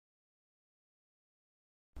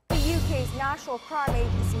UK's National Crime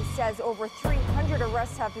Agency says over 300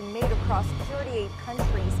 arrests have been made across 38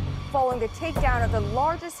 countries following the takedown of the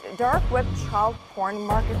largest dark web child porn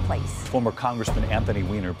marketplace. Former Congressman Anthony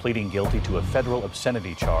Weiner pleading guilty to a federal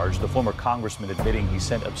obscenity charge. The former congressman admitting he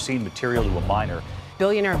sent obscene material to a minor.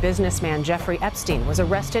 Billionaire businessman Jeffrey Epstein was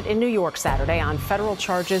arrested in New York Saturday on federal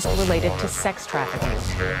charges related to sex trafficking.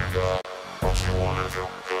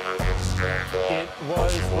 It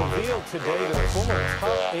was revealed today that a former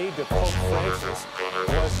top aide to Pope Francis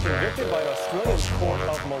was convicted by an Australian court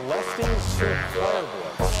of molesting two choir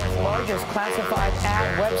boys. The largest classified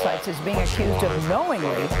ad websites is being accused of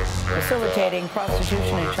knowingly facilitating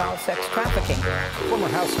prostitution and child sex trafficking. Former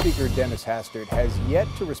House Speaker Dennis Hastert has yet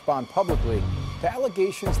to respond publicly to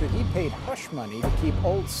allegations that he paid hush money to keep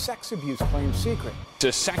old sex abuse claims secret.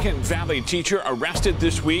 A Second Valley teacher arrested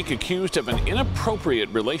this week accused of an inappropriate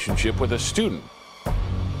relationship with a student.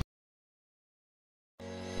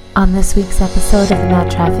 On this week's episode of the Mad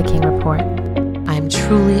Trafficking Report, I am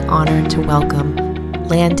truly honored to welcome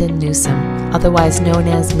Landon Newsom, otherwise known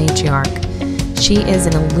as Matriarch. She is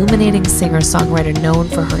an illuminating singer-songwriter known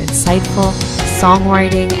for her insightful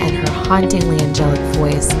songwriting and her hauntingly angelic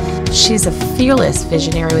voice. She's a fearless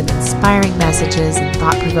visionary with inspiring messages and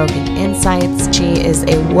thought-provoking insights. She is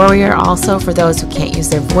a warrior also for those who can't use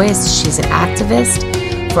their voice. She's an activist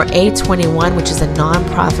for A21, which is a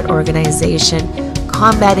nonprofit organization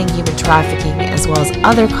combating human trafficking as well as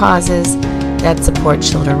other causes that support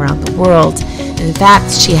children around the world. In fact,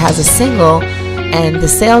 she has a single, and the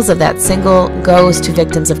sales of that single goes to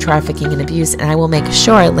victims of trafficking and abuse, and I will make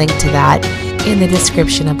sure I link to that in the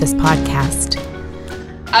description of this podcast.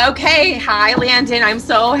 Okay. Hi, Landon. I'm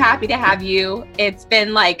so happy to have you. It's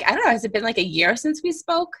been has it been like a year since we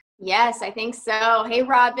spoke? Yes, I think so. Hey,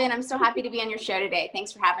 Robin, I'm so happy to be on your show today.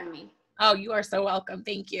 Thanks for having me. Oh, you are so welcome.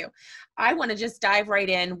 Thank you. I want to just dive right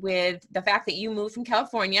in with the fact that you moved from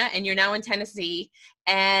California and you're now in Tennessee.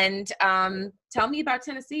 And tell me about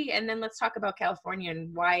Tennessee, and then let's talk about California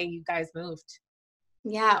and why you guys moved.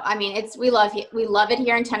 Yeah, I mean, we love it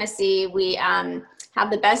here in Tennessee. We have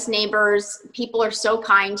the best neighbors. People are so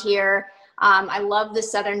kind here. I love the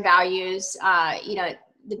Southern values.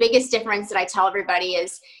 The biggest difference that I tell everybody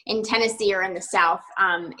is in Tennessee or in the South,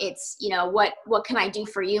 it's, what can I do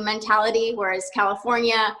for you mentality, whereas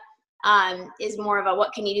California is more of a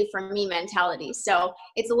what can you do for me mentality. So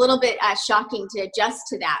it's a little bit shocking to adjust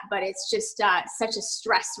to that, but it's just such a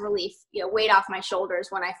stress relief, weight off my shoulders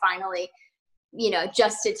when I finally,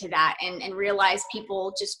 adjusted to that and realized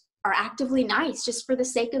people just are actively nice just for the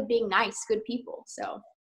sake of being nice, good people. So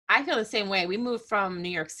I feel the same way. We moved from New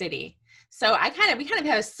York City. So we kind of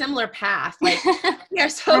had a similar path. Like we are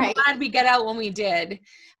so right. glad we got out when we did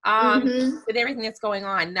with everything that's going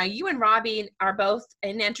on. Now you and Robbie are both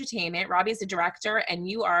in entertainment. Robbie's a director and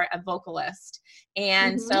you are a vocalist.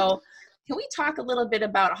 And so can we talk a little bit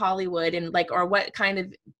about Hollywood and or what kind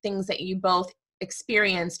of things that you both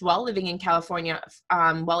experienced while living in California,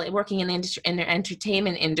 while working in the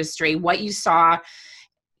entertainment industry, what you saw,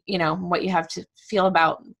 what you have to feel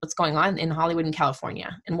about what's going on in Hollywood and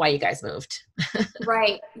California and why you guys moved.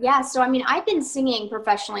 Right. Yeah. So, I've been singing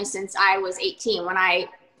professionally since I was 18 when I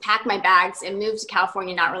packed my bags and moved to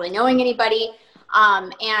California, not really knowing anybody.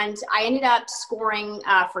 And I ended up scoring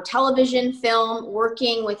for television, film,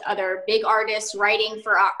 working with other big artists, writing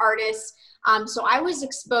for artists. So I was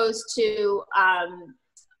exposed to,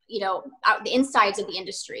 the insides of the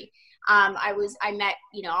industry. I met,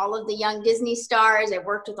 all of the young Disney stars. I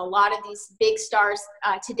worked with a lot of these big stars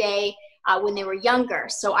today when they were younger.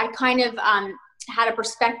 So I kind of had a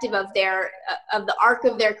perspective of of the arc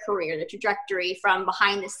of their career, the trajectory from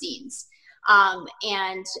behind the scenes.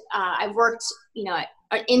 And I've worked,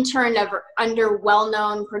 an intern under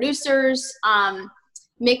well-known producers,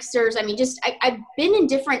 mixers. I've been in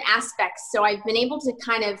different aspects. So I've been able to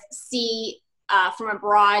kind of see from a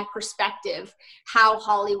broad perspective how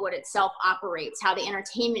Hollywood itself operates, how the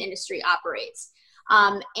entertainment industry operates.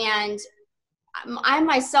 And I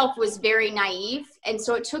myself was very naive. And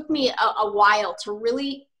so it took me a while to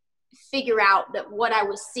really figure out that what I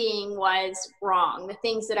was seeing was wrong, the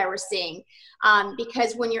things that I was seeing.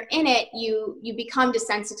 Because when you're in it, you become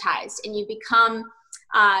desensitized and you become,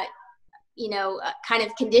 kind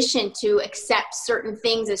of conditioned to accept certain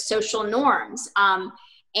things as social norms.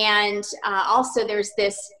 And also there's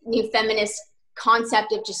this new feminist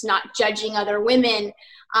concept of just not judging other women.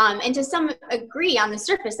 And to some degree on the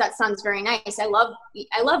surface, that sounds very nice. I love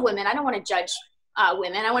women. I don't want to judge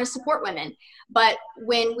women. I want to support women. But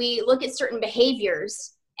when we look at certain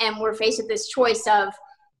behaviors and we're faced with this choice of,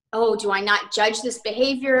 oh, do I not judge this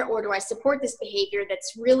behavior or do I support this behavior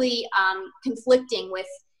that's really conflicting with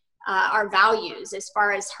our values as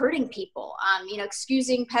far as hurting people,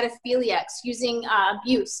 excusing pedophilia, excusing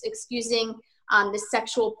abuse, excusing the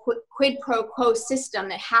sexual quid pro quo system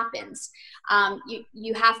that happens.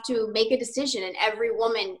 You have to make a decision, and every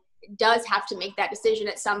woman does have to make that decision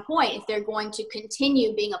at some point if they're going to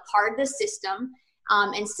continue being a part of the system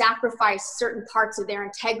and sacrifice certain parts of their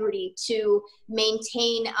integrity to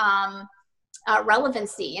maintain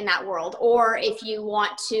relevancy in that world, or if you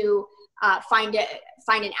want to find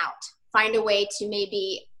a way to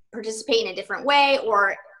maybe participate in a different way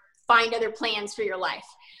or find other plans for your life.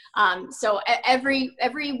 So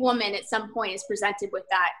every woman at some point is presented with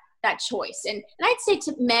that choice. And I'd say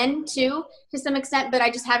to men too, to some extent, but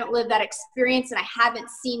I just haven't lived that experience, and I haven't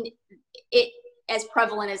seen it as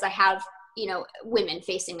prevalent as I have, women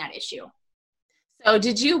facing that issue. So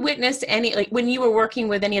did you witness any, like when you were working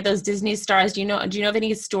with any of those Disney stars, do you know of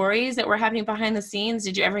any stories that were happening behind the scenes?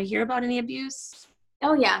 Did you ever hear about any abuse?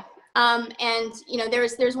 Oh yeah. And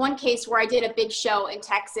there's one case where I did a big show in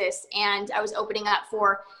Texas, and I was opening up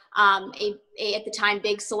for a at the time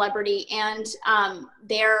big celebrity, and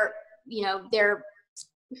their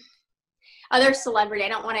other celebrity. I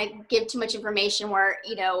don't want to give too much information where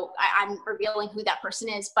I'm revealing who that person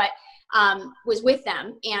is, but was with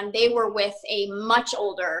them, and they were with a much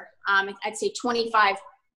older, I'd say 25,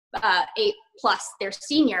 8 plus, their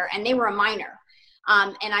senior, and they were a minor.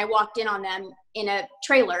 And I walked in on them in a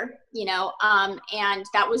trailer, and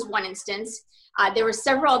that was one instance. There were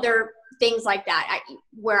several other things like that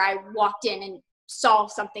where I walked in and saw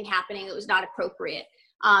something happening that was not appropriate.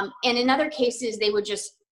 And in other cases, they would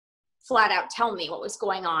just flat out tell me what was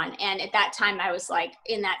going on. And at that time, I was like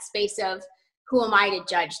in that space of, who am I to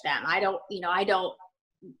judge them? I don't,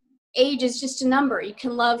 age is just a number. You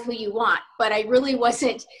can love who you want, but I really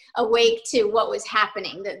wasn't awake to what was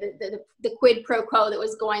happening, the quid pro quo that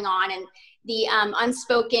was going on, and the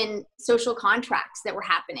unspoken social contracts that were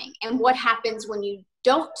happening, and what happens when you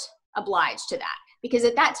don't oblige to that. Because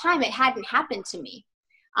at that time, it hadn't happened to me.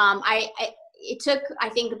 It took, I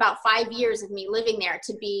think, about 5 years of me living there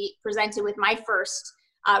to be presented with my first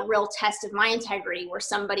real test of my integrity, where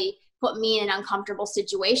somebody put me in an uncomfortable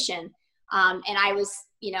situation. And I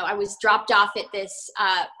was dropped off at this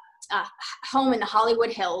home in the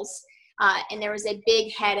Hollywood Hills. And there was a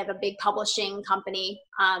big head of a big publishing company,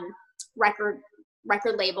 record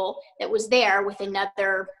label, that was there with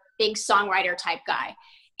another big songwriter type guy.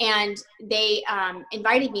 And they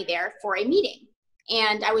invited me there for a meeting.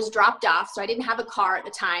 And I was dropped off, so I didn't have a car at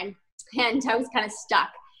the time, and I was kind of stuck.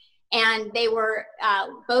 And they were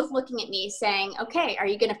both looking at me saying, okay, are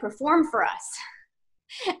you going to perform for us?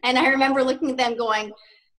 And I remember looking at them going,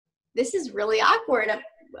 this is really awkward.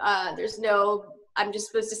 I'm just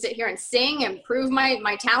supposed to sit here and sing and prove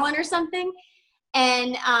my talent or something.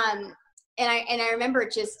 And I remember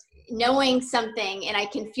just knowing something, and I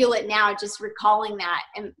can feel it now, just recalling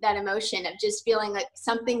that emotion of just feeling like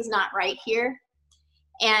something's not right here.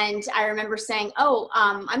 And I remember saying,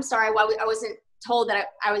 I'm sorry, I wasn't told that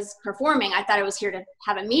I was performing. I thought I was here to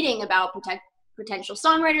have a meeting about potential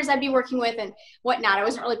songwriters I'd be working with and whatnot. I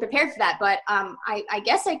wasn't really prepared for that, but I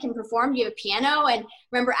guess I can perform. Do you have a piano? And I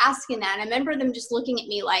remember asking that, and I remember them just looking at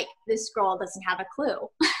me like, this girl doesn't have a clue.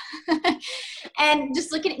 And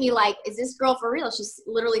just looking at me like, is this girl for real? She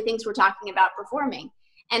literally thinks we're talking about performing.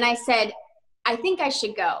 And I said, I think I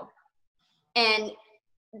should go. And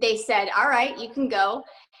they said, all right, you can go.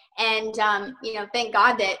 And, thank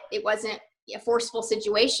God that it wasn't a forceful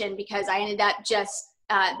situation, because I ended up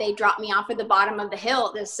they dropped me off at the bottom of the hill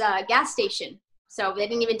at this gas station. So they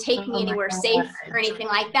didn't even take me anywhere safe or anything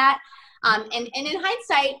like that. And in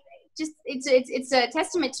hindsight, just it's a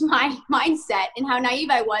testament to my mindset and how naive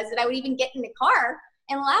I was that I would even get in the car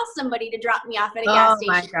and allow somebody to drop me off at a gas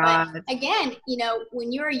station. But again,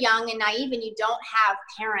 when you're young and naive and you don't have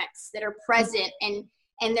parents that are present and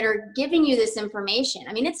that are giving you this information,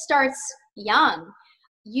 I mean, it starts young.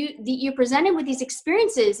 You're presented with these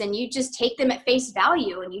experiences and you just take them at face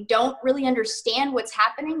value, and you don't really understand what's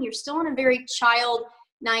happening. You're still in a very child,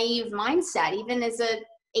 naive mindset, even as a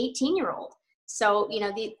 18-year-old. So,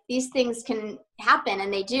 these things can happen,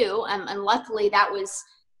 and they do. And luckily that was,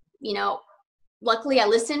 luckily I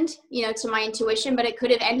listened, to my intuition, but it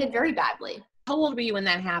could have ended very badly. How old were you when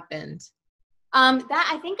that happened?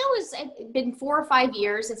 I think it'd been 4 or 5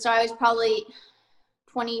 years. And so I was probably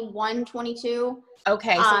 21, 22.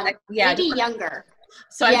 Okay. So maybe younger.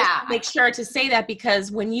 So I just make sure to say that,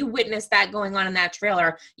 because when you witnessed that going on in that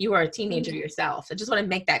trailer, you were a teenager yourself. I just want to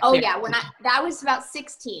make that clear. Oh yeah. That was about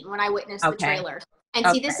 16 when I witnessed the trailer. And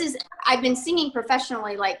see, this is, I've been singing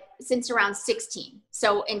professionally like since around 16.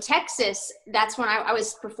 So in Texas, that's when I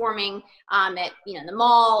was performing at, the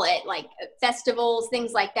mall, at like festivals,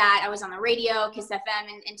 things like that. I was on the radio, Kiss FM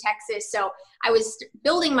in Texas. So I was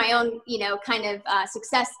building my own, kind of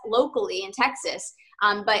success locally in Texas.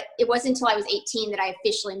 But it wasn't until I was 18 that I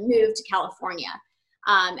officially moved to California.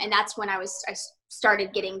 And that's when I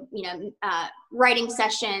started getting, writing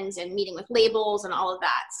sessions and meeting with labels and all of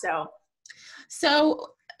that. So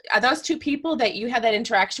are those two people that you had that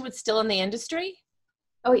interaction with still in the industry?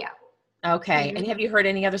 Oh, yeah. Okay. Mm-hmm. And have you heard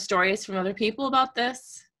any other stories from other people about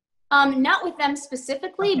this? Not with them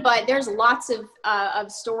specifically, but there's lots of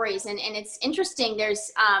stories. And it's interesting. There's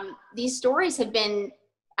these stories have been,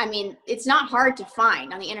 it's not hard to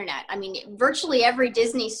find on the internet. Virtually every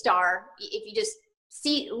Disney star, if you just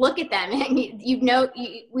look at them, and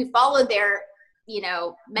we followed their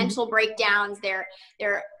mental breakdowns, their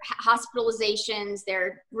hospitalizations,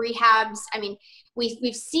 their rehabs.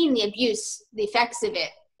 We've seen the abuse, the effects of it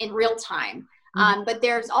in real time. But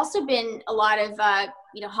there's also been a lot of,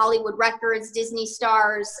 Hollywood records, Disney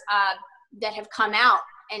stars that have come out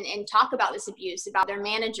and talk about this abuse, about their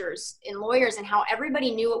managers and lawyers and how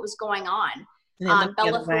everybody knew what was going on.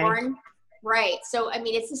 Bella Thorne. Right. So,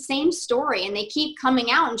 it's the same story, and they keep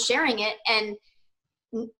coming out and sharing it, and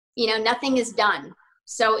nothing is done.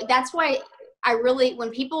 So that's why when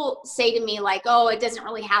people say to me like, oh, it doesn't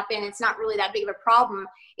really happen, it's not really that big of a problem,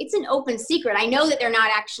 it's an open secret. I know that they're not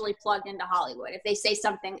actually plugged into Hollywood if they say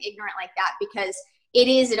something ignorant like that, because it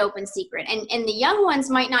is an open secret. And the young ones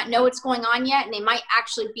might not know what's going on yet, and they might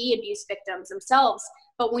actually be abuse victims themselves.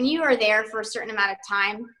 But when you are there for a certain amount of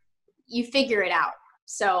time, you figure it out.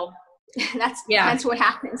 So that's what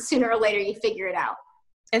happens. Sooner or later, you figure it out.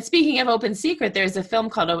 And speaking of open secret, there's a film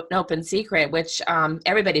called An Open Secret, which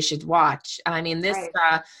everybody should watch. I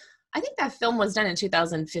think that film was done in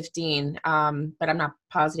 2015, but I'm not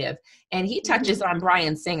positive. And he touches on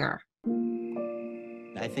Bryan Singer.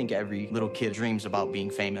 I think every little kid dreams about being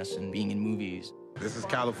famous and being in movies. This is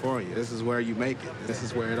California. This is where you make it. This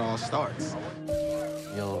is where it all starts.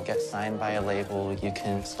 You'll get signed by a label. You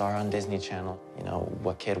can star on Disney Channel.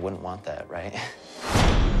 What kid wouldn't want that, right?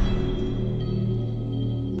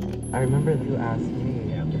 I remember you asked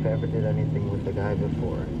me if I ever did anything with a guy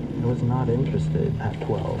before. I was not interested at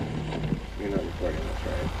 12. You're not recording this,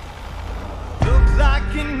 right? Looks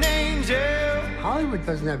like an angel. Hollywood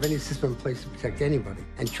doesn't have any system in place to protect anybody,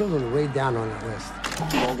 and children are way down on that list.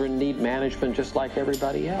 Children need management just like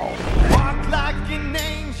everybody else. Walk like an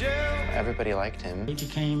angel. Everybody liked him. He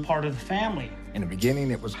became part of the family. In the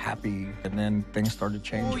beginning, it was happy, and then things started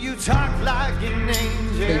changing. Oh, you talk like an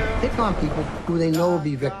angel. They pick on people who they know will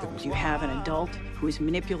be victims. You have an adult who is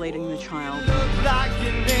manipulating the child. Look like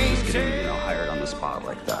an angel. Just getting, hired on the spot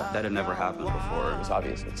like that. That had never happened before. It was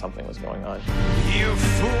obvious that something was going on. You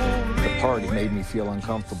fool me. The party made me feel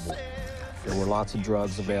uncomfortable. There were lots of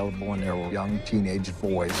drugs available, and there were young teenage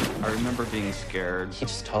boys. I remember being scared. He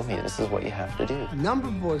just told me this is what you have to do. A number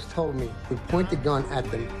of boys told me to point the gun at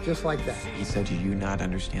them just like that. He said, "Do you not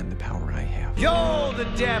understand the power I have?" You're the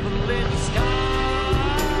devil in disguise.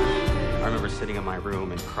 I remember sitting in my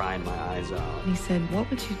room and crying my eyes out. He said, "What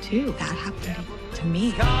would you do? That happened to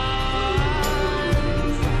me."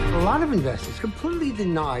 A lot of investors completely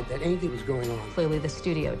denied that anything was going on. Clearly, the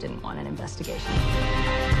studio didn't want an investigation.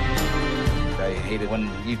 I hated when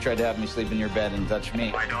you tried to have me sleep in your bed and touch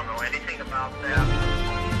me. I don't know anything about that.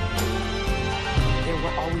 There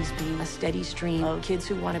will always be a steady stream of kids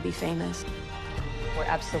who want to be famous. We're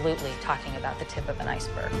absolutely talking about the tip of an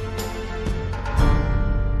iceberg.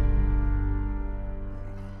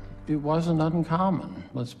 It wasn't uncommon,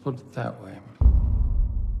 let's put it that way.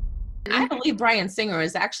 I believe Bryan Singer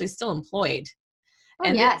is actually still employed. Oh,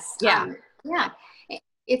 and yes. Yeah.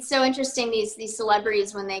 It's so interesting, these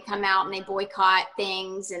celebrities, when they come out and they boycott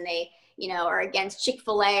things and they, are against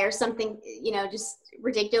Chick-fil-A or something, just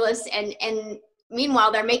ridiculous. And meanwhile,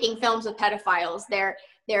 they're making films with pedophiles.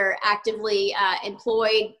 They're actively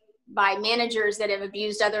employed by managers that have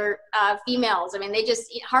abused other females.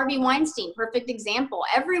 Harvey Weinstein, perfect example.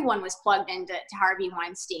 Everyone was plugged into Harvey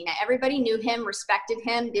Weinstein. Everybody knew him, respected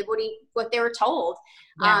him, did what they were told.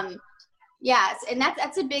 And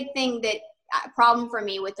that's a big thing problem for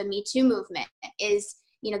me with the Me Too movement is,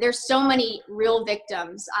 there's so many real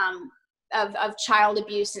victims of child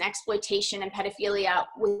abuse and exploitation and pedophilia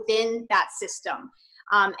within that system.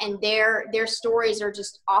 And their stories are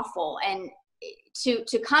just awful. And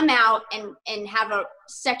to come out and have a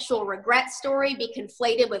sexual regret story be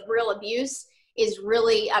conflated with real abuse is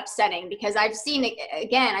really upsetting, because I've seen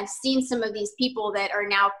some of these people that are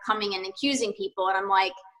now coming and accusing people, and I'm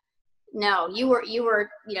like, no, you were,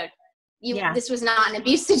 this was not an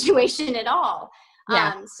abuse situation at all.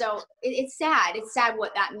 So it's sad. It's sad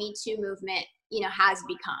what that Me Too movement, has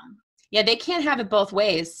become. Yeah, they can't have it both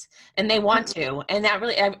ways, and they want to. And that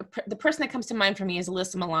really, the person that comes to mind for me is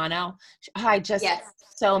Alyssa Milano.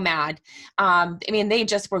 So mad. They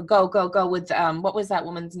just were go with, what was that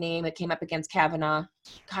woman's name that came up against Kavanaugh?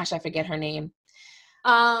 Gosh, I forget her name.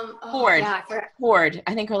 Ford. Ford.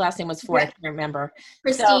 I think her last name was Ford. I can't remember.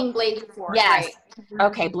 Christine Blasey Ford. Yes. Right.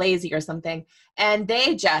 Okay, Blasey or something. And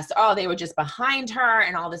they were just behind her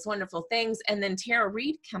and all this wonderful things. And then Tara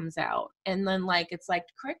Reid comes out, and then it's like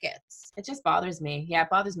crickets. It just bothers me. Yeah, it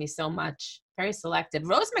bothers me so much. Very selective.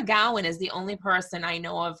 Rose McGowan is the only person I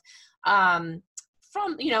know of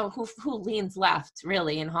from, who leans left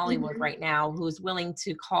really in Hollywood right now, who's willing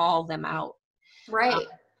to call them out. Right.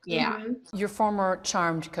 Yeah. Your former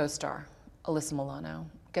Charmed co-star, Alyssa Milano,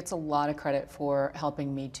 gets a lot of credit for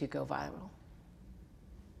helping Me Too go viral.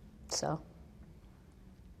 So?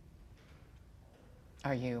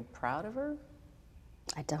 Are you proud of her?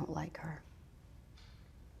 I don't like her.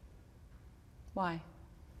 Why?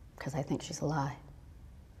 Because I think she's a lie.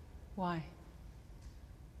 Why?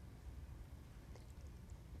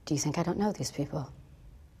 Do you think I don't know these people?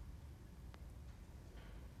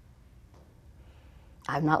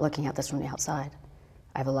 I'm not looking at this from the outside.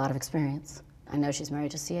 I have a lot of experience. I know she's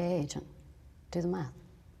married to a CIA agent. Do the math.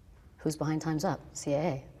 Who's behind Time's Up?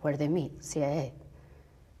 CIA. Where do they meet? CIA.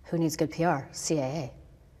 Who needs good PR? CIA.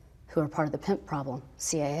 Who are part of the pimp problem?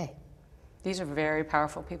 CIA. These are very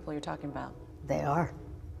powerful people you're talking about. They are.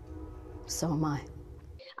 So am I.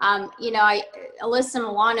 Alyssa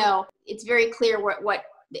Milano, it's very clear what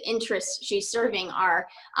the interests she's serving are.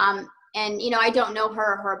 I don't know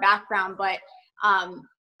her background, but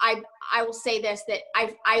I will say this, that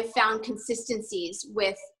I've found consistencies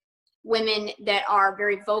with women that are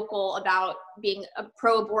very vocal about being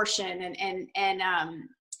pro-abortion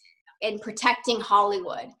and protecting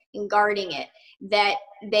Hollywood and guarding it, that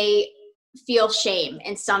they feel shame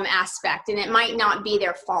in some aspect, and it might not be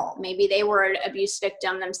their fault. Maybe they were an abuse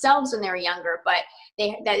victim themselves when they were younger, but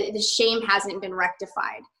the shame hasn't been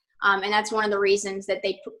rectified, and that's one of the reasons that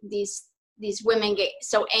these women get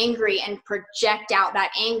so angry and project out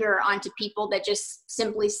that anger onto people that just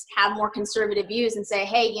simply have more conservative views and say,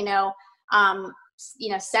 hey,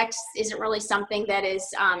 sex isn't really something that is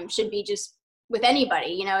should be just with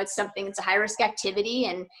anybody. It's a high risk activity,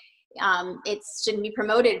 and it shouldn't be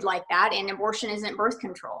promoted like that. And abortion isn't birth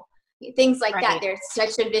control. Things like that. There's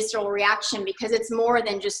such a visceral reaction because it's more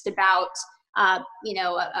than just about a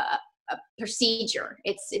procedure.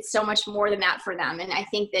 It's so much more than that for them. And I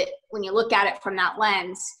think that when you look at it from that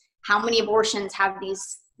lens, how many abortions have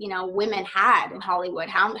these women had in Hollywood?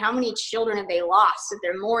 How many children have they lost that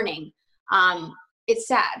they're mourning? It's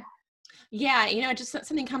sad. Yeah, just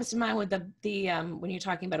something comes to mind with the when you're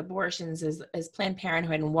talking about abortions is Planned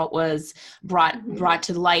Parenthood and what was brought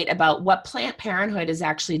to light about what Planned Parenthood is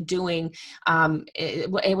actually doing.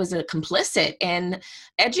 It was a complicit in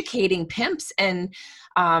educating pimps and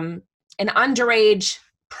an underage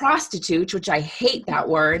prostitute, which I hate that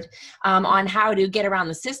word, on how to get around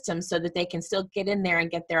the system so that they can still get in there and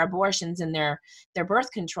get their abortions and their birth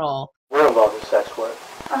control. We're involved in sex work.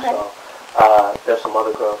 Okay. So there's some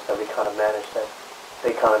other girls that we kind of manage that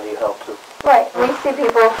they kind of need help too. Right. We see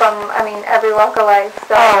people from, every walk of life.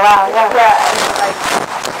 So, oh, wow, yeah.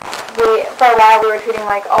 Yeah, for a while we were treating,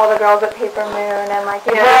 all the girls at Paper Moon and,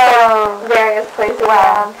 various places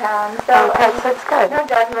around town. So, that's good. No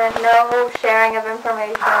judgment, no sharing of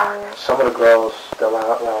information. Some of the girls, they're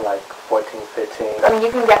around 14, 15. You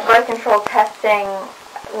can get birth control testing,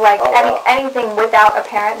 anything without a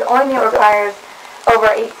parent. The only thing it requires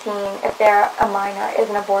over 18 if they're a minor is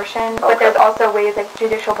an abortion, but there's also ways like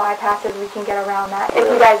judicial bypasses we can get around that if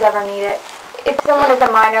you guys ever need it. If someone is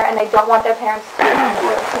a minor and they don't want their parents to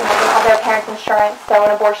have their parents' insurance, so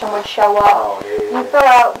an abortion would show up, you fill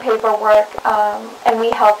out paperwork and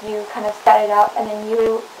we help you kind of set it up, and then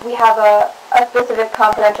we have a specific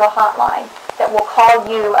confidential hotline that will call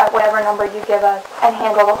you at whatever number you give us and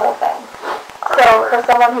handle the whole thing. So for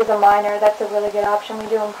someone who's a minor, that's a really good option. We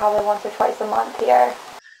do them probably once or twice a month here.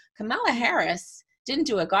 Kamala Harris didn't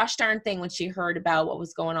do a gosh darn thing when she heard about what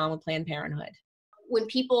was going on with Planned Parenthood. When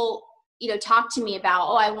people, talk to me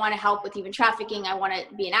about, I want to help with human trafficking, I want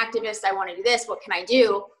to be an activist, I want to do this, what can I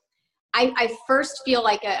do? I first feel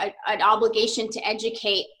like an obligation to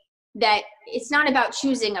educate that it's not about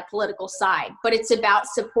choosing a political side, but it's about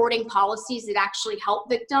supporting policies that actually help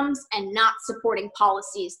victims and not supporting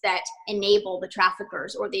policies that enable the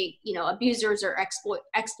traffickers or the abusers or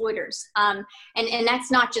exploiters. And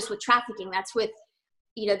that's not just with trafficking, that's with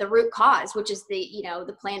the root cause, which is the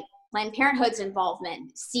Planned Parenthood's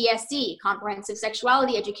involvement, CSE, comprehensive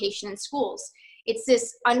sexuality education in schools. It's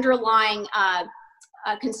this underlying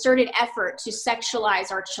concerted effort to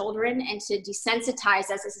sexualize our children and to desensitize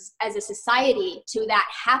us as a society to that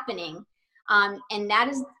happening. And that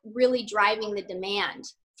is really driving the demand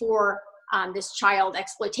for this child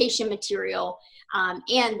exploitation material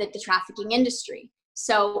and the trafficking industry.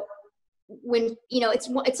 So when,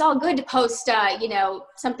 it's all good to post,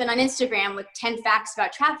 something on Instagram with 10 facts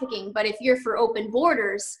about trafficking, but if you're for open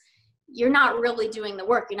borders, you're not really doing the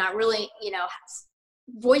work. You're not really,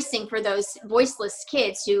 voicing for those voiceless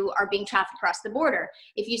kids who are being trafficked across the border.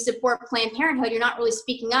 If you support Planned Parenthood, you're not really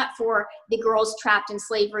speaking up for the girls trapped in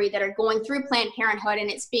slavery that are going through Planned Parenthood, and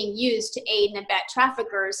it's being used to aid and abet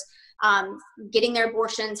traffickers, getting their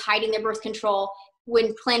abortions, hiding their birth control,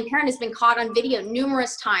 when Planned Parenthood has been caught on video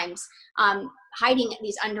numerous times, hiding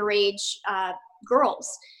these underage girls.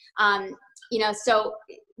 So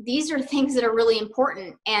these are things that are really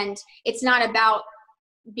important, and it's not about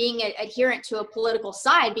being adherent to a political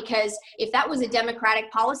side, because if that was a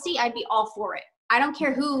Democratic policy, I'd be all for it. I don't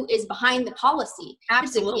care who is behind the policy.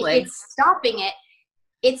 Absolutely. If it's stopping it,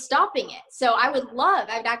 it's stopping it. So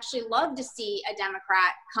I'd actually love to see a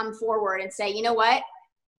Democrat come forward and say, you know what,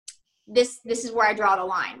 this is where I draw the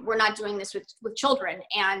line. We're not doing this with children.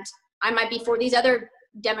 And I might be for these other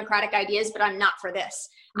Democratic ideas, but I'm not for this.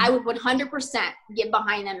 I would 100% get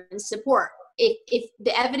behind them and support if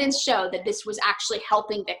the evidence showed that this was actually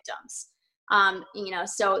helping victims.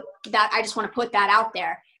 So that I just want to put that out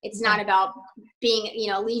there. It's not about being,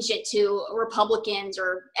 allegiant to Republicans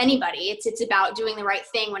or anybody. It's about doing the right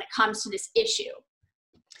thing when it comes to this issue.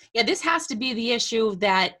 Yeah, this has to be the issue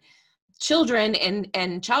that children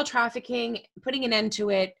and child trafficking, putting an end to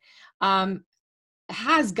it,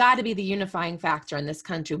 has got to be the unifying factor in this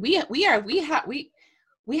country.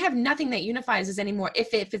 We have nothing that unifies us anymore.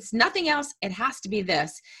 If it's nothing else, it has to be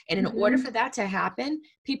this. And in order for that to happen,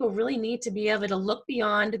 people really need to be able to look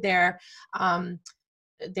beyond their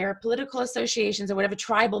political associations or whatever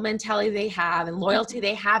tribal mentality they have and loyalty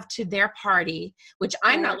they have to their party, which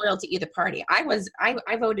I'm not loyal to either party. I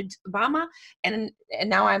voted Obama, and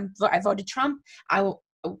now I voted Trump.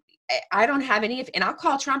 I don't have any, and I'll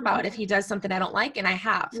call Trump out if he does something I don't like, and I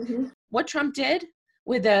have. What Trump did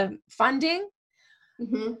with the funding,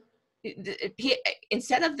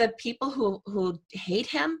 instead of the people who hate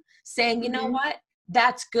him saying, you know what,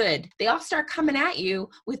 that's good, they all start coming at you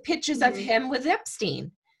with pictures of him with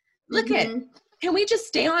Epstein. Look can we just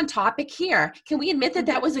stay on topic here? Can we admit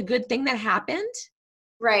that was a good thing that happened?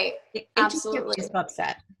 Right. Absolutely. Just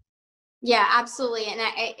upset. Yeah, absolutely. And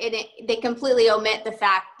they completely omit the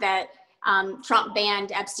fact that Trump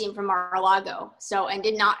banned Epstein from Mar-a-Lago, and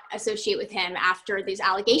did not associate with him after these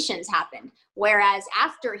allegations happened. Whereas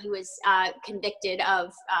after he was convicted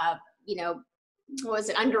of, what was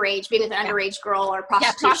it, underage, being with an underage girl or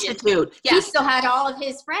prostitute. Yeah. He still had all of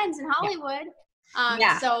his friends in Hollywood.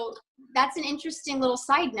 So that's an interesting little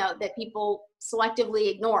side note that people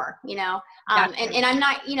selectively ignore, and I'm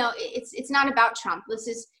not, it's not about Trump.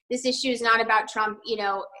 This issue is not about Trump.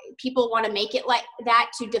 People want to make it like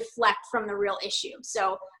that to deflect from the real issue.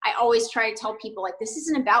 So I always try to tell people, this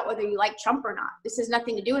isn't about whether you like Trump or not. This has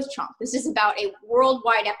nothing to do with Trump. This is about a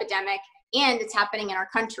worldwide epidemic, and it's happening in our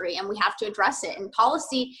country, and we have to address it. And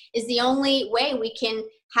policy is the only way we can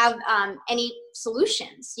have any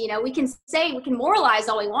solutions. We can moralize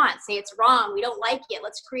all we want, say it's wrong, we don't like it,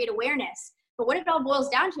 let's create awareness. But what it all boils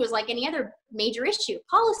down to is like any other major issue,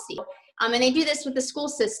 policy. And they do this with the school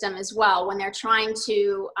system as well, when they're trying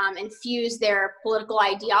to infuse their political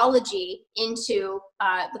ideology into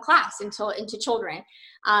the class, into children.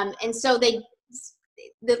 And so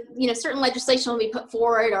certain legislation will be put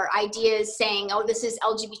forward, or ideas saying, oh, this is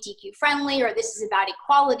LGBTQ friendly, or this is about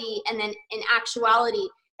equality. And then in actuality,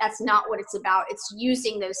 that's not what it's about. It's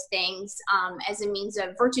using those things as a means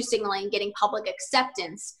of virtue signaling, getting public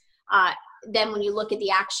acceptance. Then when you look at the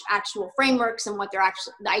actual frameworks and what the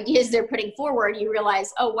ideas they're putting forward, you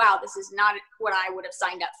realize, oh, wow, this is not what I would have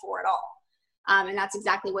signed up for at all. And that's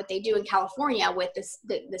exactly what they do in California with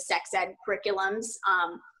the sex ed curriculums.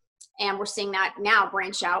 And we're seeing that now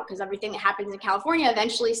branch out, because everything that happens in California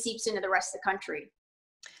eventually seeps into the rest of the country.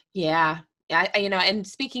 Yeah. And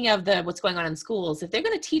speaking of what's going on in schools, if they're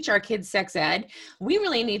going to teach our kids sex ed, we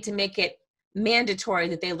really need to make it mandatory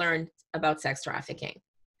that they learn about sex trafficking.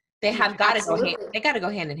 They have got to go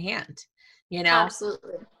hand in hand,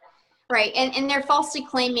 Absolutely. Right, and they're falsely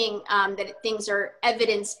claiming that things are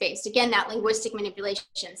evidence-based. Again, that linguistic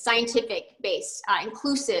manipulation, scientific-based,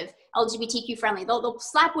 inclusive, LGBTQ friendly. They'll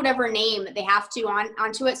slap whatever name they have to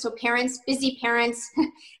onto it. So parents, busy parents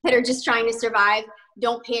that are just trying to survive,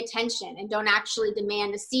 don't pay attention and don't actually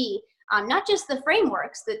demand to see not just the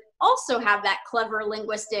frameworks that also have that clever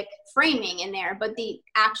linguistic framing in there, but the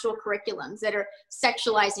actual curriculums that are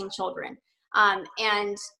sexualizing children.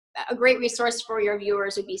 And a great resource for your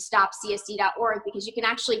viewers would be stopcsc.org, because you can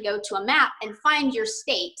actually go to a map and find your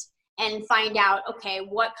state and find out, okay,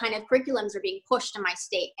 what kind of curriculums are being pushed in my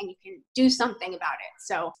state, and you can do something about it.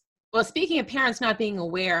 So, well, speaking of parents not being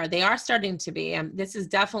aware, they are starting to be. This is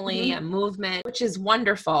definitely a movement, which is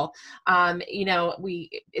wonderful.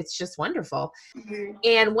 It's just wonderful.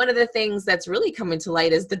 And one of the things that's really coming to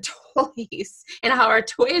light is the toys and how our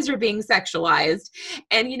toys are being sexualized.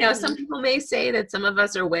 And, some people may say that some of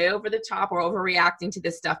us are way over the top or overreacting to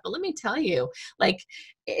this stuff. But let me tell you, like,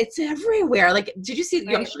 it's everywhere. Like, did you see,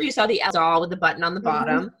 I'm sure you saw the doll with the button on the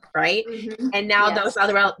bottom, right? And now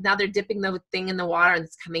now they're dipping the thing in the water and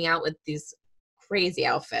it's coming out with these crazy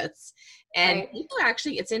outfits. And people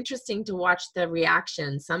actually, it's interesting to watch the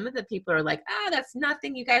reaction. Some of the people are like, that's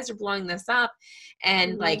nothing. You guys are blowing this up.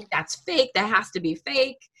 And like, that's fake. That has to be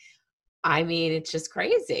fake. I mean, it's just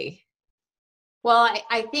crazy. Well,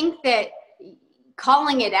 I think that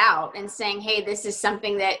calling it out and saying, hey, this is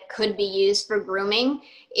something that could be used for grooming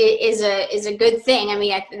is a good thing. I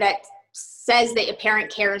mean, that says that a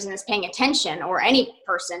parent cares and is paying attention, or any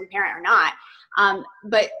person, parent or not.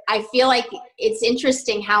 But I feel like it's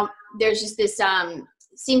interesting how there's just this,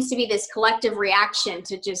 seems to be this collective reaction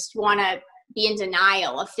to just want to be in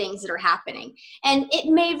denial of things that are happening. And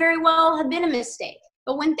it may very well have been a mistake.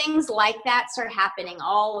 But when things like that start happening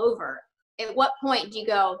all over, at what point do you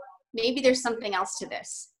go, maybe there's something else to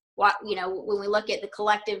this? When we look at the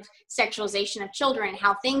collective sexualization of children and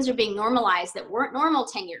how things are being normalized that weren't normal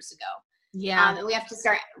 10 years ago. Yeah. And we have to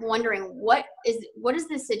start wondering, what is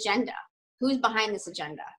this agenda? Who's behind this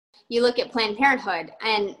agenda? You look at Planned Parenthood,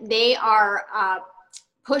 and they are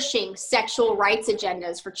pushing sexual rights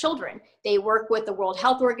agendas for children. They work with the World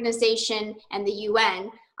Health Organization and the UN,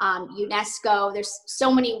 UNESCO. There's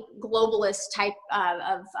so many globalist type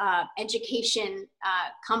of education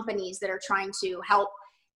companies that are trying to help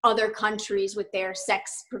other countries with their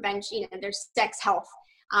sex prevention, their sex health,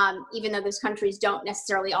 even though those countries don't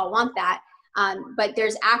necessarily all want that. But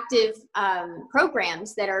there's active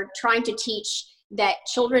programs that are trying to teach that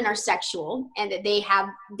children are sexual and that they have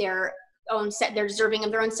their own they're deserving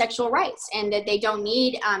of their own sexual rights, and that they don't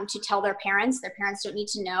need to tell their parents don't need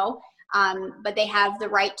to know, but they have the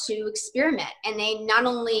right to experiment. And they not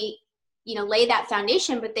only lay that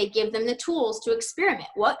foundation, but they give them the tools to experiment.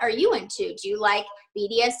 What are you into? Do you like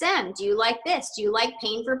BDSM? Do you like this? Do you like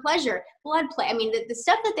pain for pleasure, blood play? I mean, the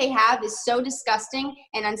stuff that they have is so disgusting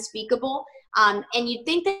and unspeakable, and you'd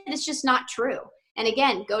think that it's just not true. And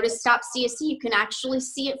again, go to Stop CSC. You can actually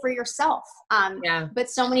see it for yourself. But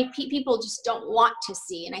so many people just don't want to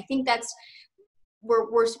see. And I think that's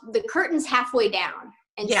we're the curtain's halfway down,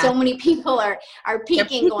 and so many people are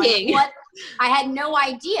peeking, going, "What? I had no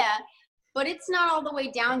idea." But it's not all the way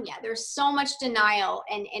down yet. There's so much denial,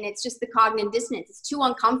 and it's just the cognitive dissonance. It's too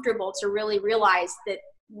uncomfortable to really realize that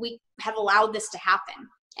we have allowed this to happen,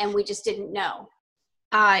 and we just didn't know.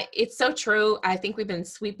 It's so true. I think we've been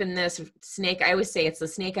sweeping this snake. I always say it's the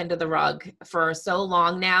snake under the rug for so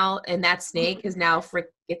long now. And that snake is now,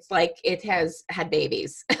 it's like it has had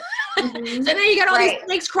babies. So now you got all these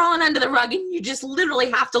snakes crawling under the rug, and you just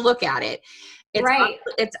literally have to look at it.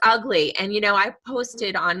 It's ugly. And, I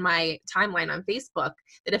posted on my timeline on Facebook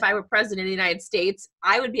that if I were president of the United States,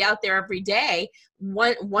 I would be out there every day,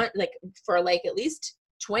 for at least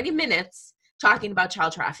 20 minutes talking about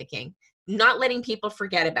child trafficking. Not letting people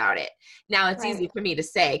forget about it. Now, it's easy for me to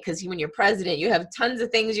say, because when you're president, you have tons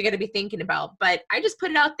of things you got to be thinking about. But I just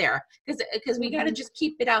put it out there because we got to just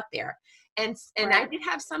keep it out there. And I did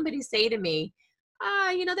have somebody say to me,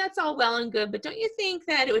 that's all well and good, but don't you think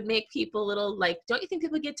that it would make people a little don't you think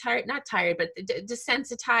people get tired, not tired, but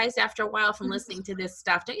desensitized after a while from listening to this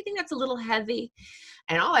stuff? Don't you think that's a little heavy?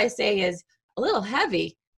 And all I say is, a little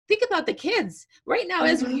heavy? Think about the kids. Right now,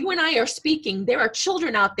 as you and I are speaking, there are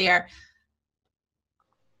children out there,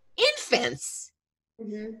 infants,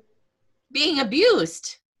 being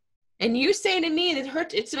abused. And you say to me,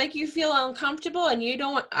 it's like you feel uncomfortable and you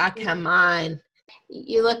don't, come on.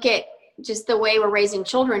 You look at just the way we're raising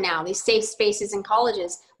children now, these safe spaces in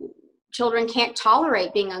colleges, children can't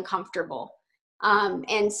tolerate being uncomfortable.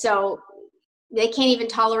 And so they can't even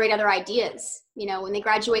tolerate other ideas. You know, when they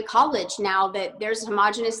graduate college now, that there's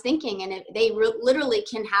homogenous thinking, and they literally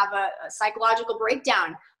can have a psychological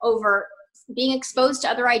breakdown over being exposed to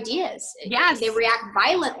other ideas. Yes. They react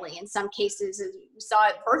violently in some cases, as we saw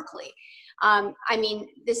at Berkeley. I mean,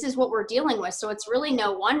 this is what we're dealing with. So it's really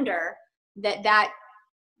no wonder that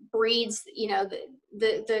breeds, you know,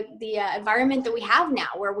 the environment that we have now,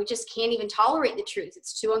 where we just can't even tolerate the truth.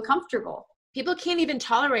 It's too uncomfortable. People can't even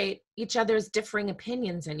tolerate each other's differing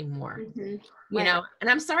opinions anymore. Mm-hmm. You know, and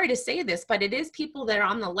I'm sorry to say this, but it is people that are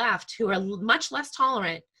on the left who are much less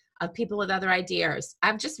tolerant of people with other ideas.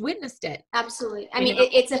 I've just witnessed it. Absolutely. I mean,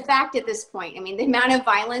 it's a fact at this point. I mean, the amount of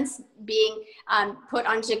violence being put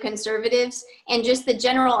onto conservatives and just the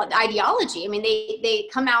general ideology. I mean, they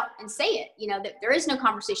come out and say it, you know, that there is no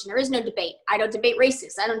conversation. There is no debate. I don't debate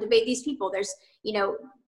racists. I don't debate these people. There's, you know,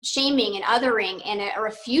 shaming and othering and a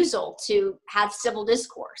refusal to have civil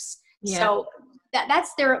discourse. Yeah. So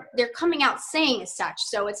that's they're coming out saying as such.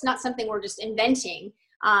 So it's not something we're just inventing.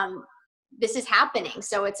 This is happening.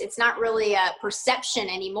 So it's not really a perception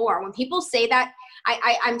anymore. When people say that,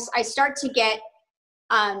 I start to get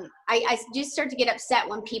I do start to get upset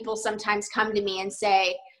when people sometimes come to me and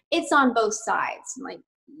say it's on both sides. I'm like,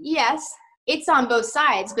 yes, it's on both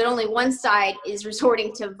sides, but only one side is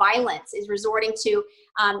resorting to violence, is resorting to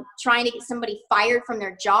trying to get somebody fired from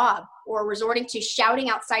their job, or resorting to shouting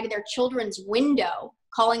outside of their children's window,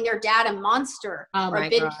 calling their dad a monster or a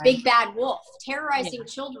big bad wolf, terrorizing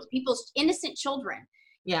children, people's innocent children.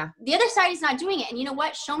 Yeah. The other side is not doing it. And you know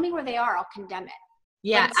what? Show me where they are. I'll condemn it.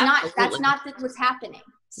 Yeah. That's not what's happening.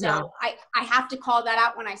 So no. I have to call that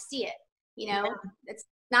out when I see it. You know, it's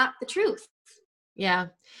not the truth. Yeah.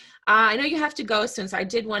 I know you have to go soon, so I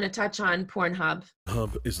did want to touch on Pornhub.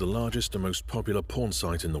 Pornhub is the largest and most popular porn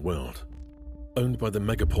site in the world. Owned by the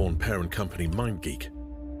mega-porn parent company MindGeek,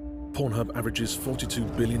 Pornhub averages 42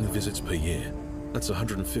 billion visits per year. That's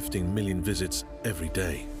 115 million visits every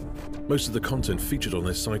day. Most of the content featured on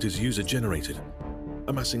their site is user-generated,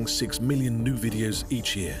 amassing 6 million new videos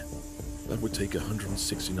each year. That would take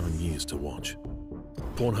 169 years to watch.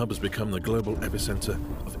 Pornhub has become the global epicenter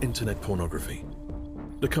of internet pornography.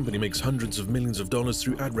 The company makes hundreds of millions of dollars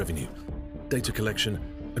through ad revenue, data collection,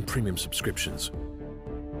 and premium subscriptions.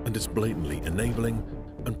 And it's blatantly enabling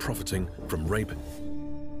and profiting from rape,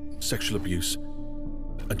 sexual abuse,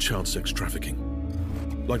 and child sex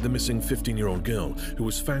trafficking. Like the missing 15-year-old girl who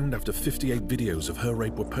was found after 58 videos of her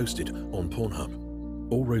rape were posted on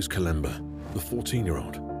Pornhub. Or Rose Kalemba, the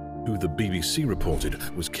 14-year-old, who the BBC reported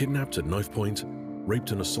was kidnapped at knife point,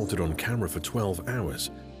 raped and assaulted on camera for 12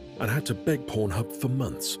 hours, and had to beg Pornhub for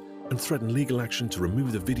months and threaten legal action to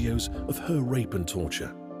remove the videos of her rape and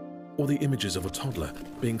torture. Or the images of a toddler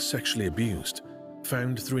being sexually abused,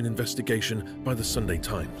 found through an investigation by the Sunday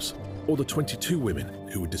Times. Or the 22 women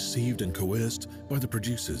who were deceived and coerced by the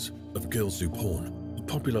producers of Girls Do Porn, a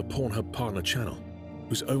popular Pornhub partner channel,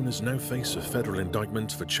 whose owners now face a federal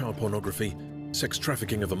indictment for child pornography, sex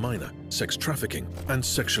trafficking of a minor, sex trafficking, and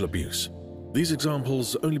sexual abuse. These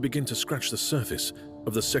examples only begin to scratch the surface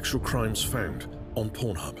of the sexual crimes found on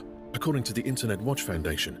Pornhub. According to the Internet Watch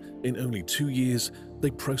Foundation, in only 2 years, they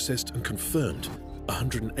processed and confirmed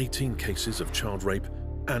 118 cases of child rape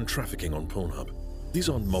and trafficking on Pornhub. These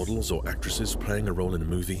aren't models or actresses playing a role in a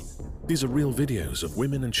movie. These are real videos of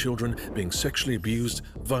women and children being sexually abused,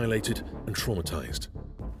 violated, and traumatized.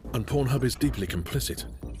 And Pornhub is deeply complicit.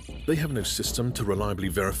 They have no system to reliably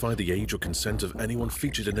verify the age or consent of anyone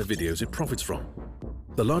featured in their videos it profits from.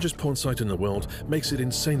 The largest porn site in the world makes it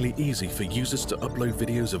insanely easy for users to upload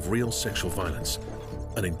videos of real sexual violence,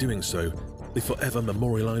 and in doing so, they forever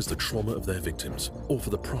memorialize the trauma of their victims, all for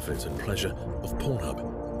the profit and pleasure of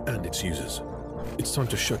Pornhub and its users. It's time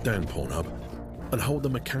to shut down Pornhub and hold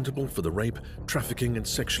them accountable for the rape, trafficking, and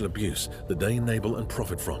sexual abuse that they enable and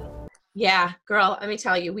profit from. Yeah, girl, let me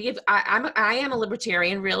tell you, I am a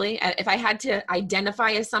libertarian, really. If I had to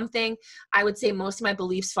identify as something, I would say most of my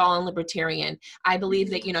beliefs fall on libertarian. I believe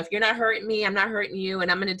that, you know, if you're not hurting me, I'm not hurting you,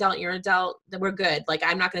 and I'm an adult, you're an adult, then we're good. Like,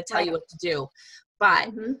 I'm not going to tell you what to do. But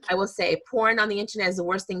I will say porn on the internet is the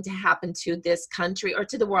worst thing to happen to this country or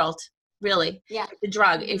to the world, really. Yeah. The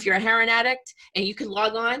drug. If you're a heroin addict and you could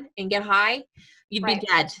log on and get high, you'd be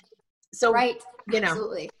dead. So, you know,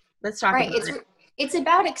 absolutely. Let's talk about it. It's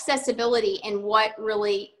about accessibility and what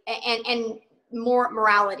really, and more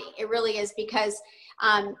morality. It really is, because,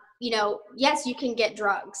 you know, yes, you can get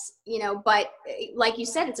drugs, you know, but like you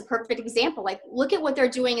said, it's a perfect example. Like, look at what they're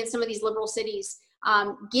doing in some of these liberal cities,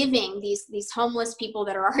 giving these homeless people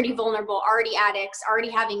that are already vulnerable, already addicts,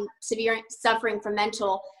 already having severe suffering from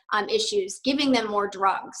mental issues, giving them more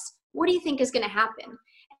drugs. What do you think is going to happen?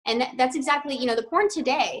 And that's exactly, the porn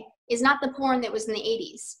today is not the porn that was in the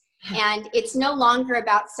 80s. And it's no longer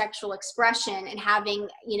about sexual expression and having,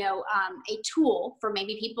 a tool for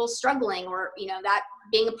maybe people struggling or, that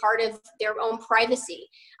being a part of their own privacy.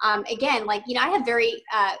 Again, I have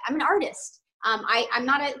I'm an artist. I'm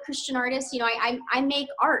not a Christian artist. I make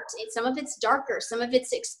art. Some of it's darker. Some of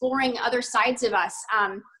it's exploring other sides of us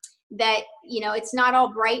that, it's not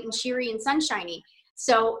all bright and cheery and sunshiny.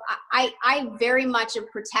 So I very much am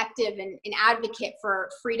protective and an advocate for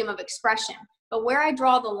freedom of expression. But where I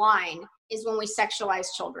draw the line is when we sexualize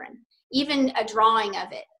children. Even a drawing of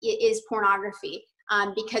it is pornography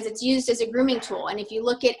because it's used as a grooming tool. And if you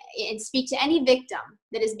look at and speak to any victim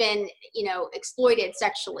that has been, exploited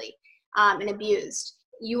sexually and abused,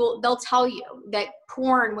 they'll tell you that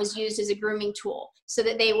porn was used as a grooming tool so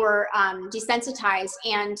that they were desensitized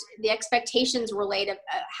and the expectations were laid of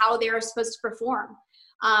how they were supposed to perform.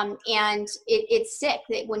 And it's sick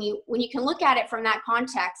that when you can look at it from that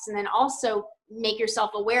context and then also make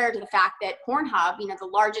yourself aware to the fact that Pornhub, the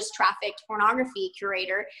largest trafficked pornography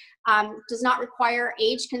curator, does not require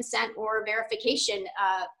age consent or verification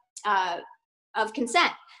of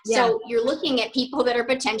consent. Yeah. So you're looking at people that are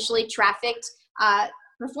potentially trafficked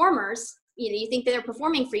performers. You think that they're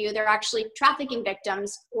performing for you, they're actually trafficking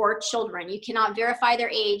victims or children. You cannot verify their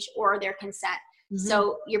age or their consent. Mm-hmm.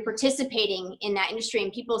 So you're participating in that industry,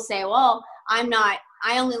 and people say, well, I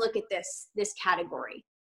only look at this category,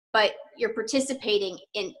 but you're participating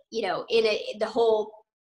in, the whole,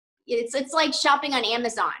 it's like shopping on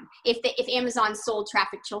Amazon. If Amazon sold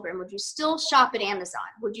trafficked children, would you still shop at Amazon?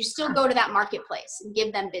 Would you still go to that marketplace and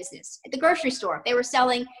give them business? At the grocery store, if they were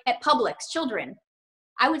selling at Publix children,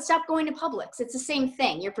 I would stop going to Publix. It's the same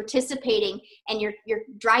thing. You're participating and you're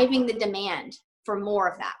driving the demand for more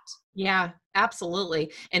of that. Yeah,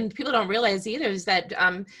 absolutely. And people don't realize either is that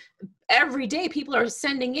every day people are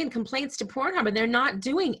sending in complaints to Pornhub and they're not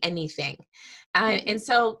doing anything. And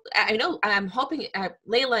so I know I'm hoping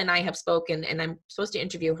Layla and I have spoken, and I'm supposed to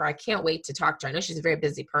interview her. I can't wait to talk to her. I know she's a very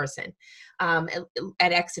busy person at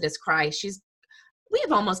Exodus Cry. We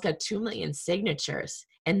have almost got 2 million signatures,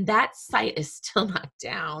 and that site is still not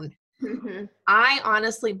down. Mm-hmm. I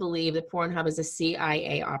honestly believe that Pornhub is a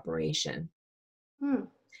CIA operation.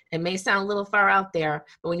 It may sound a little far out there,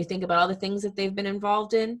 but when you think about all the things that they've been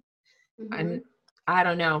involved in, mm-hmm. I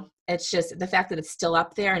don't know. It's just the fact that it's still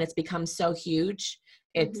up there and it's become so huge.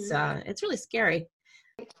 It's really scary.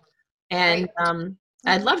 And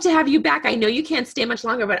I'd love to have you back. I know you can't stay much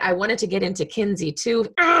longer, but I wanted to get into Kinsey too.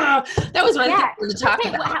 That was one of the things to talk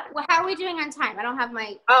about. How are we doing on time? I don't have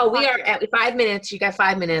my. Oh, we are at 5 minutes. You got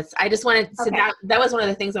 5 minutes. I just wanted to, that was one of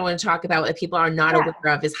the things I want to talk about that people are not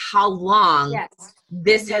aware of is how long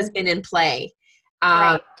this has been in play.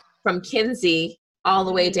 From Kinsey all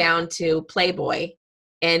the way down to Playboy.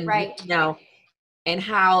 And, and how, and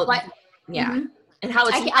how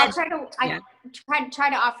it's. I'll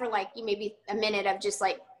try to offer maybe a minute of just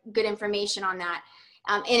good information on that.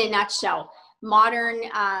 In a nutshell, modern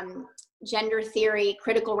gender theory,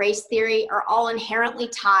 critical race theory are all inherently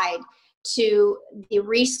tied to the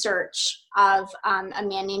research of a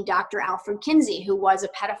man named Dr. Alfred Kinsey, who was a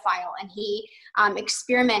pedophile, and he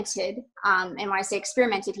experimented, and when I say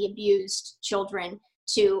experimented, he abused children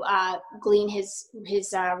to glean his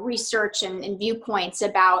research and viewpoints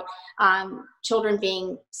about children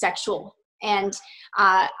being sexual. And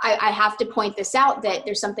I have to point this out that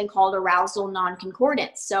there's something called arousal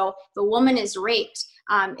non-concordance. So if a woman is raped,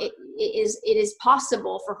 it is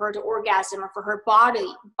possible for her to orgasm or for her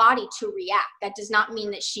body to react. That does not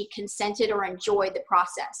mean that she consented or enjoyed the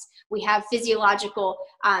process. We have physiological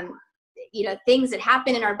things that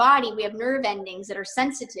happen in our body. We have nerve endings that are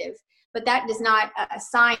sensitive, but that is not a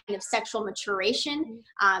sign of sexual maturation,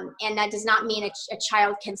 and that does not mean a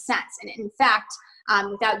child consents. And in fact,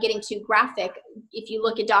 without getting too graphic, if you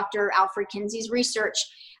look at Dr. Alfred Kinsey's research,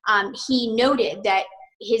 he noted that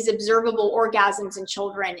his observable orgasms in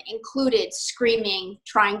children included screaming,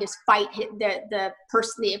 trying to fight the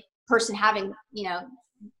person having,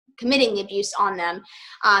 committing the abuse on them,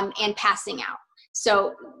 and passing out.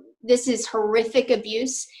 So this is horrific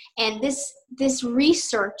abuse, and this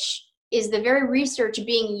research is the very research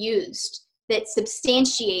being used that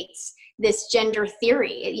substantiates this gender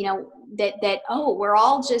theory, that we're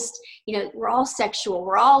all just, we're all sexual,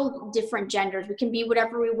 we're all different genders, we can be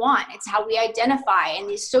whatever we want. It's how we identify, and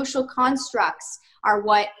these social constructs are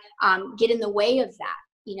what get in the way of that,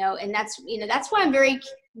 and that's why I'm very,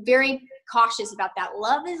 very cautious about that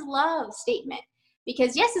love is love statement,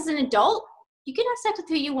 because yes, as an adult, you can have sex with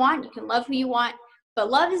who you want, you can love who you want,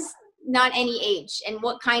 but love is not any age. And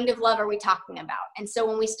what kind of love are we talking about? And so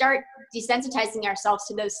when we start desensitizing ourselves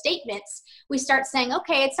to those statements, we start saying,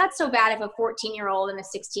 okay, it's not so bad if a 14-year-old and a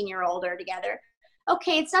 16-year-old are together.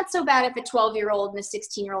 Okay, it's not so bad if a 12-year-old and a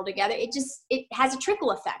 16-year-old together. It has a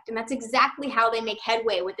trickle effect. And that's exactly how they make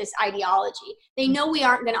headway with this ideology. They know we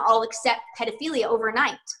aren't going to all accept pedophilia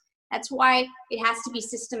overnight. That's why it has to be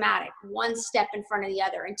systematic, one step in front of the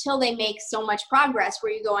other, until they make so much progress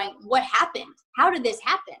where you're going, what happened? How did this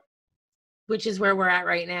happen? Which is where we're at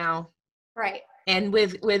right now. Right. And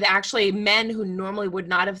with actually men who normally would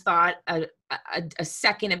not have thought a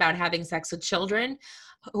second about having sex with children,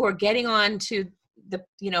 who are getting on to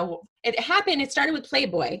it started with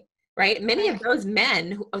Playboy, right? Many of those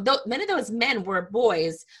men were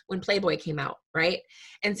boys when Playboy came out, right?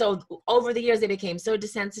 And so over the years, they became so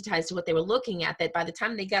desensitized to what they were looking at that by the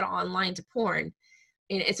time they got online to porn,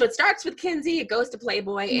 and so it starts with Kinsey, it goes to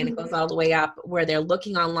Playboy, and it goes all the way up where they're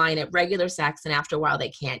looking online at regular sex, and after a while they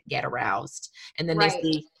can't get aroused. And then they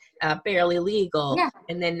see Barely Legal. Yeah.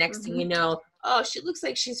 And then next thing you know, oh, she looks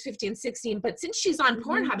like she's 15, 16, but since she's on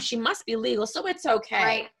Pornhub, she must be legal, so it's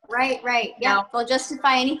okay. Right. Yeah, they'll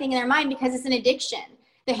justify anything in their mind because it's an addiction.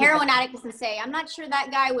 The heroin addict doesn't say, I'm not sure that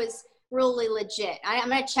guy was really legit. I'm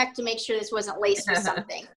going to check to make sure this wasn't laced with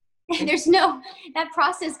something. That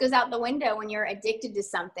process goes out the window when you're addicted to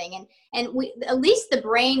something. And at least the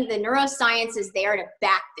brain, the neuroscience is there to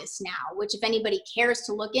back this now, which if anybody cares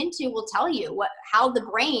to look into will tell you how the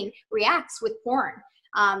brain reacts with porn.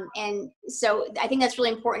 And so I think that's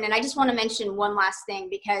really important. And I just want to mention one last thing,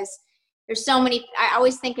 because there's so many, I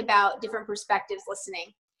always think about different perspectives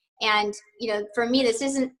listening. And, for me, this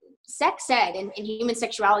isn't sex ed and human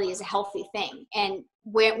sexuality is a healthy thing. And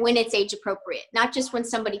when it's age appropriate, not just when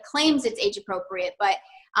somebody claims it's age appropriate, but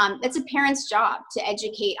that's a parent's job to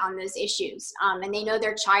educate on those issues. And they know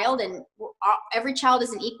their child, and every child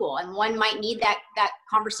isn't equal. And one might need that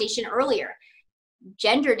conversation earlier.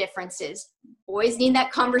 Gender differences, boys need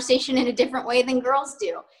that conversation in a different way than girls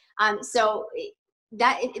do. So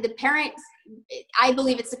that the parents, I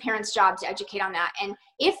believe it's the parents' job to educate on that. And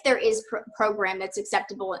if there is program that's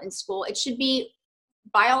acceptable in school, it should be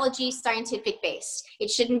biology, scientific based. It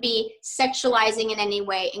shouldn't be sexualizing in any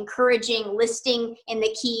way, encouraging, listing in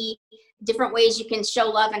the key different ways you can show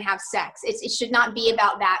love and have sex. It should not be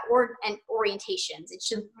about that and orientations. It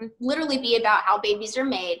should literally be about how babies are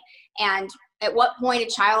made and at what point a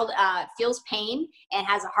child feels pain and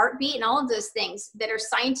has a heartbeat and all of those things that are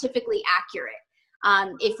scientifically accurate.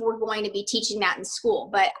 If we're going to be teaching that in school.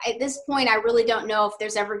 But at this point, I really don't know if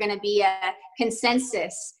there's ever going to be a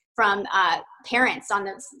consensus from parents on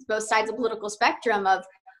both sides of the political spectrum of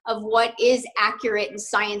what is accurate and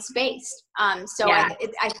science-based. I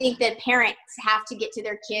think that parents have to get to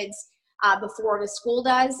their kids before the school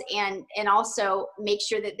does, and also make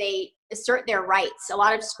sure that they assert their rights. A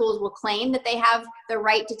lot of schools will claim that they have the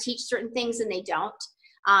right to teach certain things and they don't.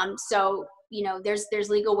 There's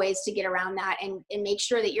legal ways to get around that and make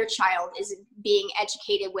sure that your child is being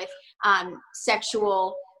educated with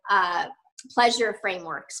sexual pleasure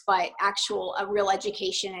frameworks, but a real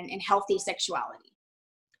education and healthy sexuality.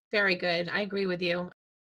 Very good. I agree with you.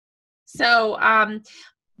 So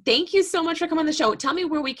thank you so much for coming on the show. Tell me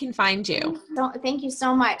where we can find you. Thank you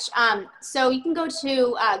so much. So you can go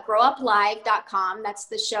to growuplive.com. That's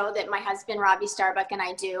the show that my husband, Robbie Starbuck, and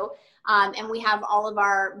I do. And we have all of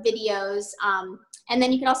our videos. And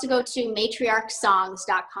then you can also go to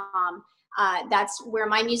matriarchsongs.com. That's where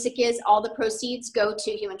my music is. All the proceeds go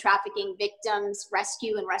to human trafficking victims,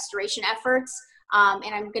 rescue and restoration efforts.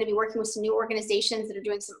 And I'm going to be working with some new organizations that are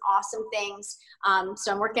doing some awesome things.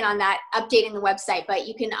 So I'm working on that, updating the website, but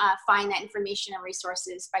you can find that information and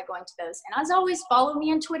resources by going to those. And as always, follow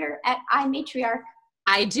me on Twitter at iMatriarch.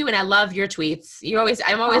 I do, and I love your tweets.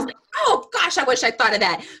 I'm always like, oh gosh, I wish I thought of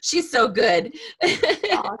that. She's so good.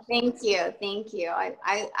 Oh, thank you.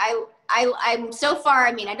 I'm so far,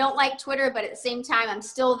 I don't like Twitter, but at the same time, I'm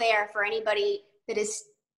still there for anybody that is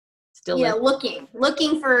still looking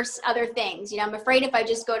for other things. I'm afraid if I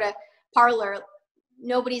just go to Parler,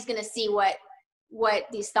 nobody's going to see what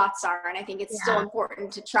these thoughts are. And I think it's still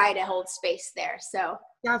important to try to hold space there. So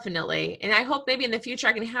definitely. And I hope maybe in the future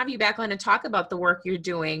I can have you back on to talk about the work you're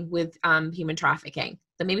doing with human trafficking.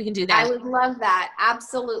 So maybe we can do that. I would love that.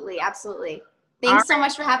 Absolutely. Thanks so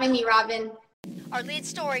much for having me, Robin. Our lead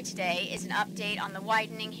story today is an update on the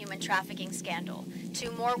widening human trafficking scandal.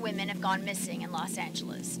 2 more women have gone missing in Los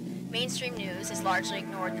Angeles. Mainstream news has largely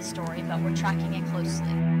ignored the story, but we're tracking it closely.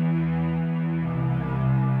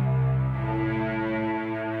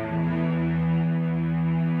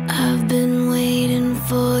 I've been waiting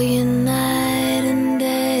for you night and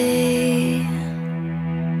day.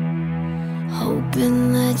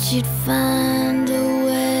 you'd find a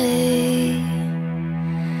way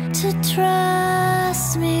to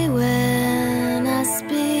trust me when I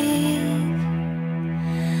speak.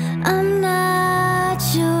 I'm not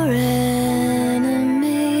your enemy.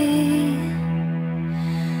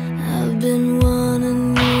 I've been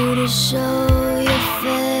wanting you to show your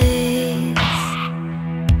face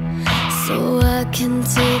so I can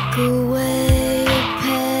take away your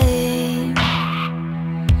pain.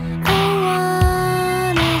 I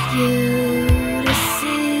wanted you to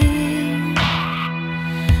see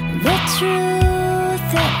the truth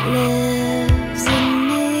that lives in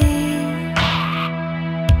me.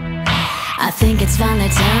 I think it's finally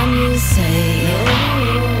time you say, oh,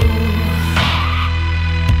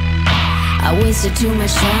 I wasted too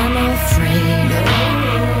much time afraid, oh,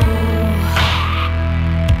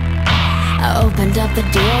 I opened up the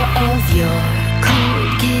door of your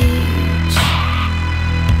cold cage.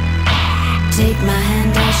 Take my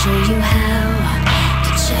hand, I'll show you how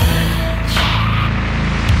to change.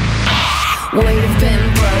 We've been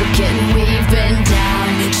broken, we've been down,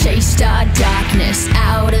 chased our darkness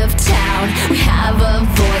out of town. We have a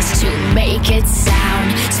voice to make it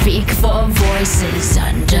sound, speak for voices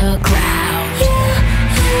underground. You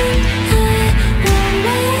and I will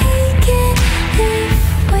make it if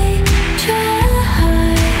we try.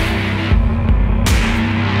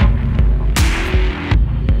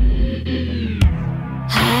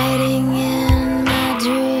 Hiding in my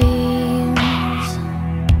dreams,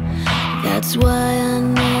 that's why I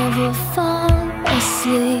never fall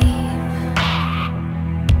asleep.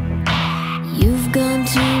 You've gone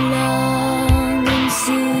too long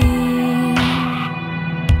unseen.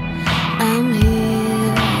 I'm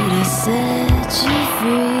here to set you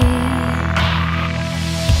free.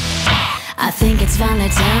 I think it's finally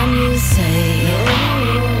time you say, oh,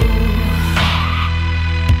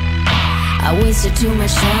 I wasted too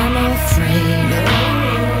much time afraid, oh,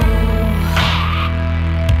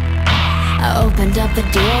 I opened up the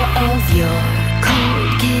door of your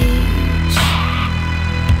cold cage.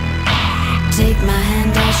 Take my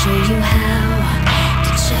hand, I'll show you how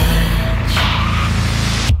to change.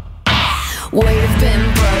 We've been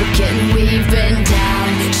broken, we've been down,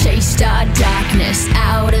 chased our darkness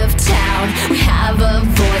out of town. We have a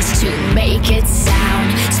voice to make it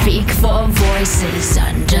sound, speak for voices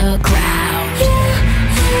underground. You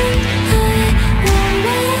and I will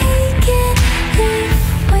make it if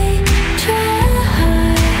we try.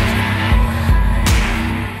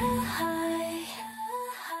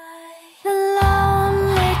 The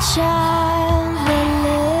lonely child that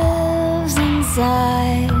lives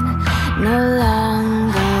inside, no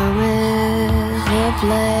longer with a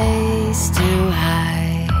place to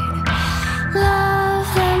hide. Love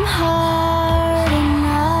them hard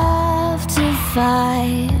enough to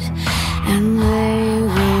fight, and they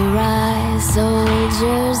will rise,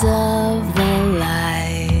 soldiers of